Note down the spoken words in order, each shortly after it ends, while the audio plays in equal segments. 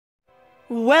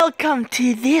Welcome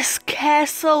to this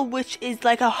castle, which is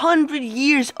like 100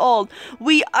 years old.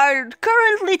 We are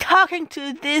currently talking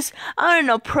to this, I don't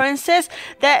know, princess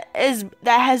that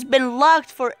has been locked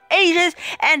for ages,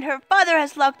 and her father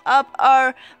has locked up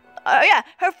her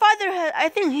father has, I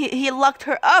think he locked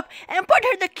her up and put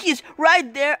her the keys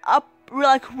right there up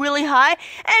like really high,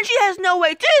 and she has no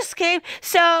way to escape.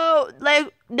 So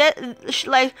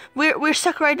we're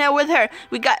stuck right now with her.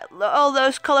 We got all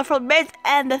those colorful beds,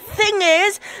 and the thing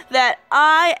is that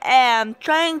I am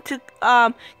trying to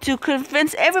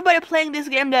convince everybody playing this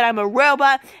game that I'm a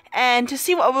robot, and to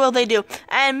see what will they do.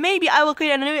 And maybe I will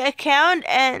create a new account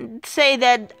and say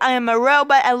that I am a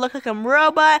robot, I look like I'm a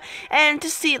robot, and to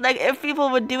see like if people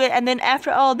would do it. And then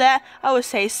after all that, I would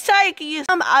say psych,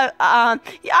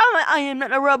 I am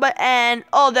not a robot, and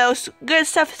all those good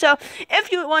stuff. So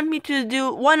if you want me to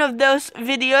do one of those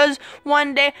videos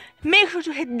one day, make sure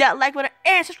to hit that like button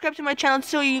and subscribe to my channel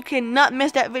so you cannot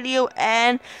miss that video.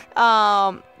 And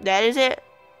that is it.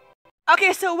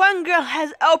 Okay, so one girl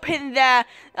has opened the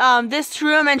this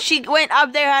room, and she went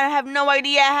up there. I have no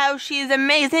idea how she's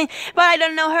amazing, but I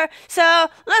don't know her. So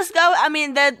let's go. I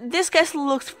mean, this castle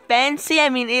looks fancy. I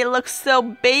mean, it looks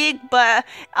so big, but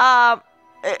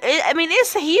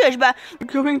it's huge. But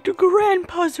going to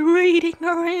Grandpa's reading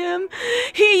room.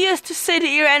 He used to sit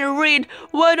here and read.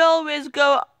 Would always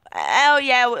go. Oh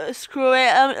yeah, screw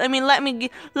it.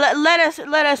 Let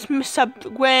us mess up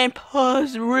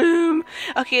Grandpa's room.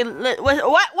 Okay, what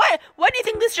do you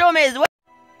think this room is?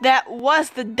 That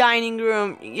was the dining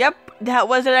room. Yep, that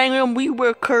was the dining room. We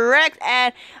were correct,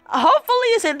 and hopefully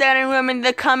it's a dining room in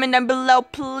the comment down below,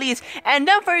 please. And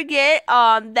don't forget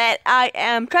that I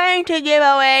am trying to give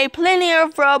away plenty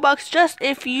of Robux just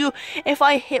if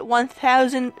I hit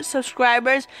 1,000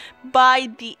 subscribers by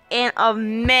the end of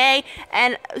May.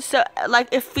 And so like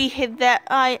if we hit that,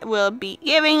 I will be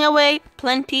giving away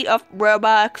plenty of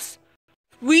Robux.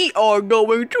 We are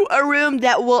going to a room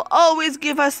that will always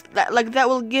give us that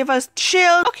will give us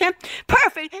chill. Okay,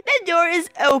 perfect. The door is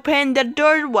open. The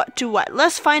door to what?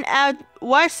 Let's find out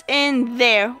what's in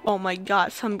there. Oh my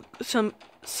god, some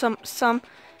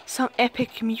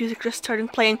epic music just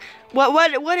started playing.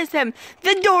 What is that?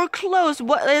 The door closed.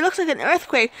 What? It looks like an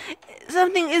earthquake.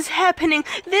 Something is happening.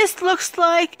 This looks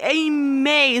like a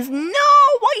maze. No,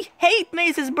 I hate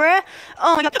mazes, bruh.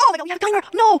 Oh my god, we have a timer.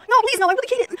 No, please, no, I really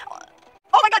hate it.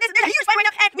 Oh my god, there's a huge spider right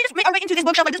now, and we just made our way into this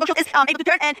bookshelf. Like, this bookshelf is able to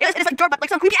turn, and it is like dark, but like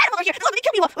some creepy animal over here. Look, they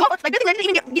killed me. Oh, like, good thing I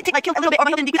didn't even get killed a little bit, or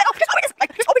my health didn't decrease. Oh, just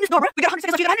open this door, bro. We got 100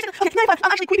 seconds, we got 100 seconds. Okay, 95.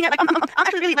 I'm actually creeping out, like, I'm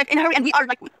actually really, like, in a hurry, and we are,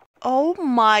 like... Oh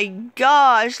my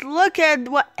gosh, look at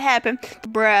what happened.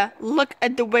 Bruh, look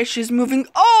at the way she's moving.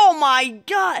 Oh my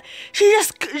god, she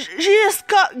just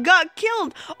got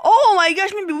killed. Oh my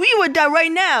gosh, maybe we would die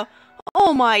right now.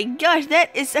 Oh my gosh, that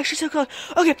is actually so close.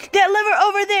 Okay, that lever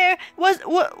over there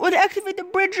would activate the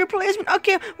bridge replacement.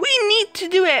 Okay, we need to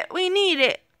do it. We need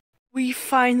it. We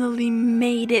finally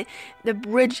made it. The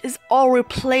bridge is all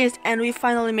replaced, and we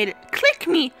finally made it. Click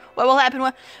me. What will happen?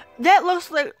 What? That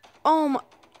looks like...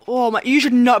 Oh my, you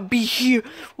should not be here.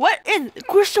 What is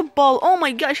crystal ball? Oh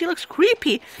my gosh, she looks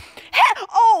creepy.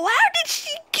 How did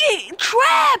she get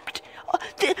trapped?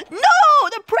 No,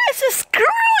 the princess, screw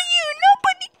you.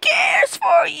 Nobody cares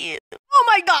for you. Oh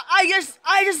my god, I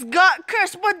just got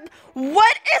cursed. What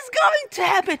is going to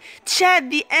happen? Chat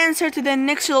the answer to the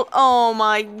next riddle. Oh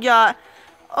my god.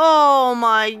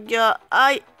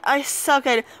 I suck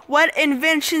at it. What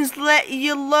inventions let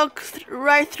you look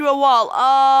right through a wall?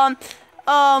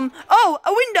 Oh,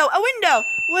 a window.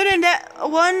 What in that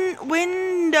one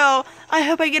window? I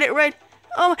hope I get it right.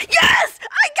 Oh, yes!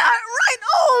 I got it right!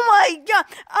 Oh my god!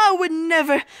 I would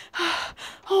never...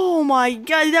 Oh my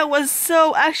god, that was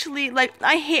so... Actually, like,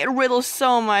 I hate riddles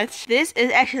so much. This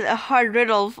is actually a hard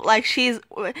riddle. Like, she's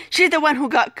the one who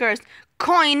got cursed.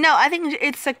 Coin, no, I think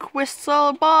it's a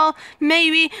crystal ball.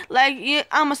 Maybe, like,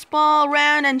 I'm a small,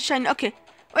 round, and shiny. Okay,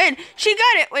 wait, she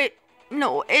got it. Wait,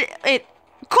 no, it...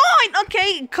 Coin!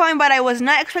 Okay, coin, but I was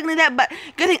not expecting that. But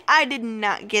good thing I did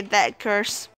not get that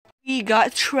curse. We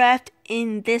got trapped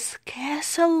in this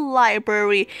castle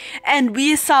library, and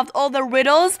we solved all the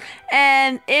riddles,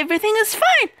 and everything is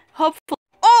fine, hopefully.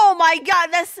 Oh my god,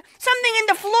 that's something in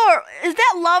the floor. Is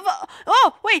that lava?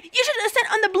 Oh, wait, you should stand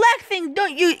on the black thing.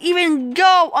 Don't you even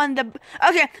go on the...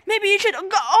 Okay, maybe you should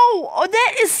go... Oh,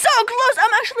 that is so close.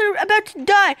 I'm actually about to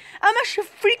die. I'm actually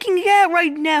freaking out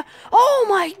right now. Oh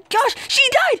my gosh, she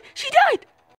died.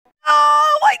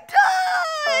 Oh, I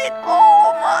died.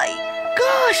 Oh my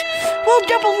gosh. Well,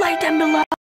 double like down below.